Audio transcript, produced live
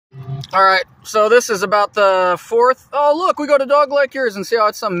All right, so this is about the fourth. Oh, look, we go to dog like yours and see how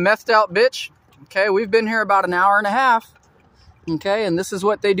it's some methed out bitch. Okay, we've been here about an hour and a half. Okay, and this is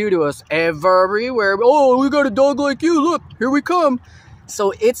what they do to us everywhere. Oh, we got a dog like you. Look, here we come.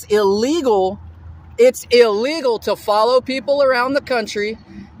 So it's illegal. It's illegal to follow people around the country.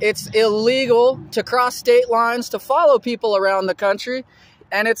 It's illegal to cross state lines to follow people around the country.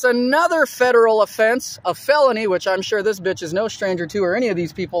 And it's another federal offense, a felony, which I'm sure this bitch is no stranger to, or any of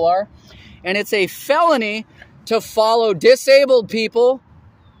these people are. And it's a felony to follow disabled people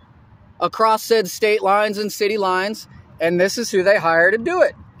across said state lines and city lines. And this is who they hire to do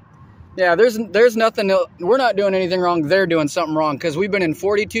it. Yeah, there's nothing, we're not doing anything wrong. They're doing something wrong because we've been in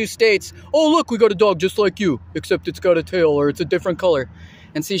 42 states. Oh, look, we got a dog just like you, except it's got a tail or it's a different color.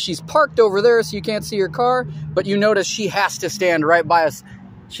 And see, she's parked over there so you can't see her car, but you notice she has to stand right by us.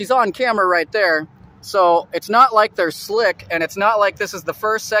 She's on camera right there. So it's not like they're slick, and it's not like this is the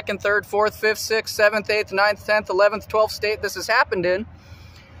first, second, third, fourth, fifth, sixth, seventh, eighth, ninth, 10th, 11th, 12th state this has happened in.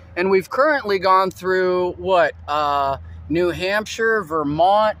 And we've currently gone through, what, New Hampshire,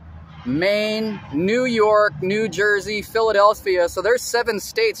 Vermont, Maine, New York, New Jersey, Philadelphia. So there's 7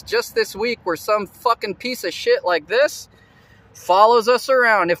 states just this week where some fucking piece of shit like this follows us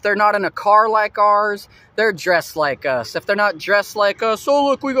around. If they're not in a car like ours, they're dressed like us. If they're not dressed like us, oh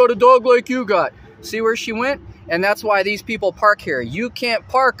look, we got a dog like you got. See where she went? And that's why these people park here. You can't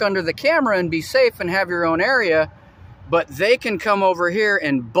park under the camera and be safe and have your own area, but they can come over here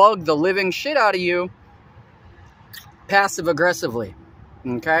and bug the living shit out of you passive aggressively.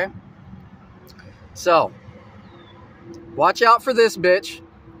 Okay? So, watch out for this bitch.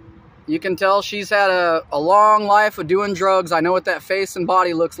 You can tell she's had a long life of doing drugs. I know what that face and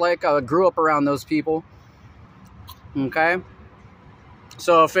body looks like. I grew up around those people. Okay?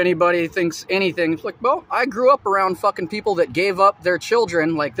 So if anybody thinks anything, it's like, well, I grew up around fucking people that gave up their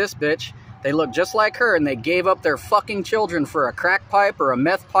children like this bitch. They look just like her, and they gave up their fucking children for a crack pipe or a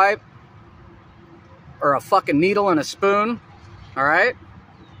meth pipe or a fucking needle and a spoon. All right?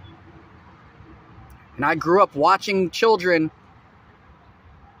 And I grew up watching children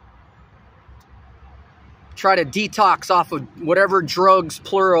try to detox off of whatever drugs,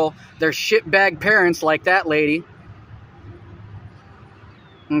 plural, their shitbag parents like that lady.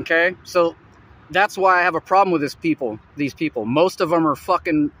 Okay? So that's why I have a problem with these people. Most of them are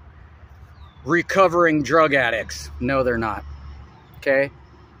fucking recovering drug addicts. No, they're not. Okay?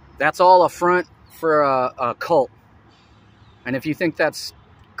 That's all a front for a cult. And if you think that's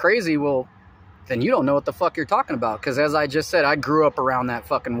crazy, well, then you don't know what the fuck you're talking about. Because as I just said, I grew up around that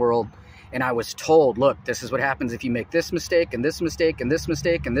fucking world. And I was told, look, this is what happens if you make this mistake, and this mistake, and this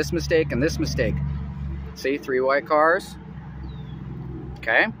mistake, and this mistake, and this mistake. See, 3 white cars.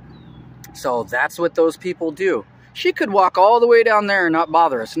 Okay? So that's what those people do. She could walk all the way down there and not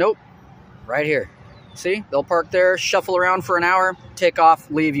bother us. Nope. Right here. See? They'll park there, shuffle around for an hour, take off,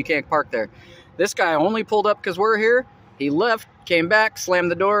 leave. You can't park there. This guy only pulled up because we're here. He left, came back,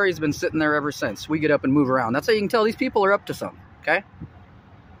 slammed the door. He's been sitting there ever since. We get up and move around. That's how you can tell these people are up to something. Okay?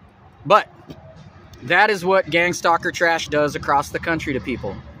 But that is what gang stalker trash does across the country to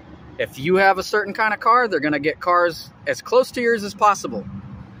people. If you have a certain kind of car, they're going to get cars as close to yours as possible.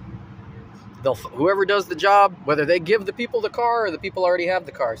 Whoever does the job, whether they give the people the car or the people already have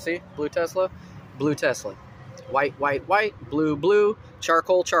the car. See? Blue Tesla, blue Tesla. White, white, white, blue, blue,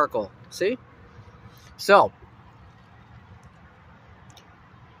 charcoal, charcoal. See? So,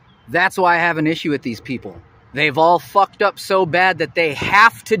 that's why I have an issue with these people. They've all fucked up so bad that they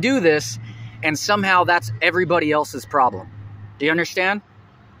have to do this, and somehow that's everybody else's problem. Do you understand?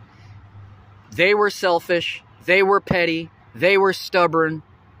 They were selfish, they were petty, they were stubborn,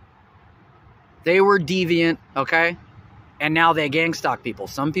 they were deviant, okay? And now they gang stalk people.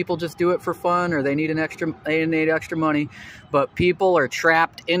 Some people just do it for fun, or they need extra money, but people are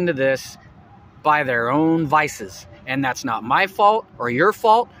trapped into this by their own vices. And that's not my fault or your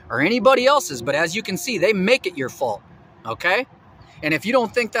fault or anybody else's. But as you can see, they make it your fault. Okay? And if you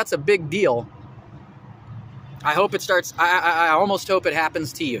don't think that's a big deal, I hope it starts. I almost hope it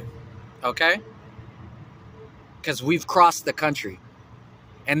happens to you. Okay? Because we've crossed the country.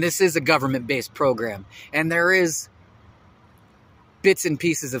 And this is a government-based program. And there is bits and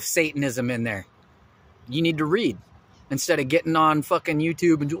pieces of Satanism in there. You need to read. Instead of getting on fucking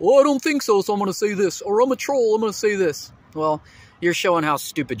YouTube and, oh, I don't think so, so I'm going to say this. Or I'm a troll, I'm going to say this. Well, you're showing how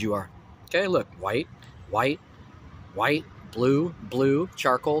stupid you are. Okay, look. White, white, white, blue, blue,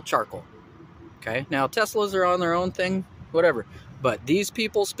 charcoal, charcoal. Okay, now Teslas are on their own thing, whatever. But these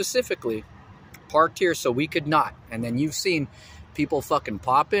people specifically parked here so we could not. And then you've seen people fucking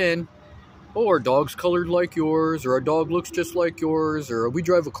pop in Oh, our dog's colored like yours, or our dog looks just like yours, or we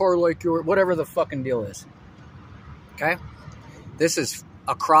drive a car like yours, whatever the fucking deal is. Okay? This is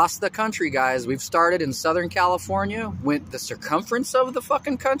across the country, guys. We've started in Southern California, went the circumference of the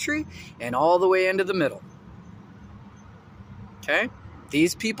fucking country, and all the way into the middle. Okay?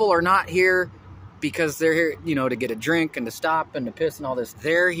 These people are not here because they're here, you know, to get a drink and to stop and to piss and all this.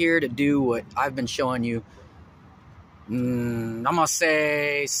 They're here to do what I've been showing you, I'm going to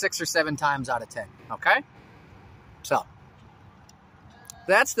say 6 or 7 times out of 10. Okay? So,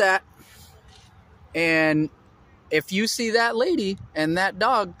 that's that. And if you see that lady and that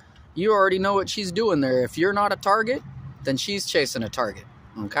dog, you already know what she's doing there. If you're not a target, then she's chasing a target.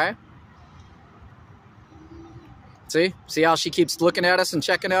 Okay? See? See how she keeps looking at us and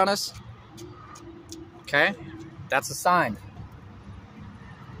checking on us? Okay? That's a sign.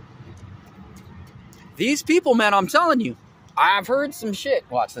 These people, man, I'm telling you, I've heard some shit.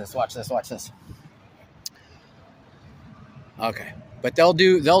 Watch this, watch this, watch this. Okay. But they'll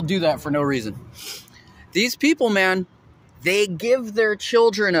do that for no reason. These people, man, they give their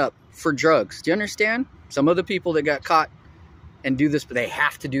children up for drugs. Do you understand? Some of the people that got caught and do this, they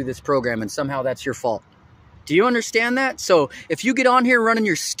have to do this program, and somehow that's your fault. Do you understand that? So if you get on here running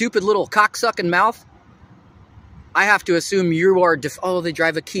your stupid little cocksucking mouth, I have to assume you are, oh, they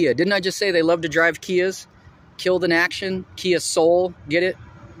drive a Kia. Didn't I just say they love to drive Kias? Killed in action, Kia Soul, get it?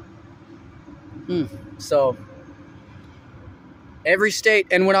 So, every state,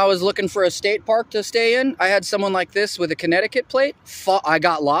 and when I was looking for a state park to stay in, I had someone like this with a Connecticut plate. I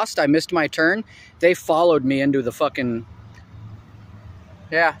got lost, I missed my turn. They followed me into the fucking,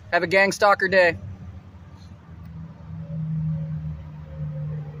 yeah, have a gang stalker day.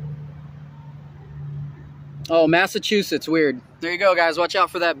 Oh, Massachusetts, weird. There you go, guys. Watch out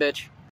for that bitch.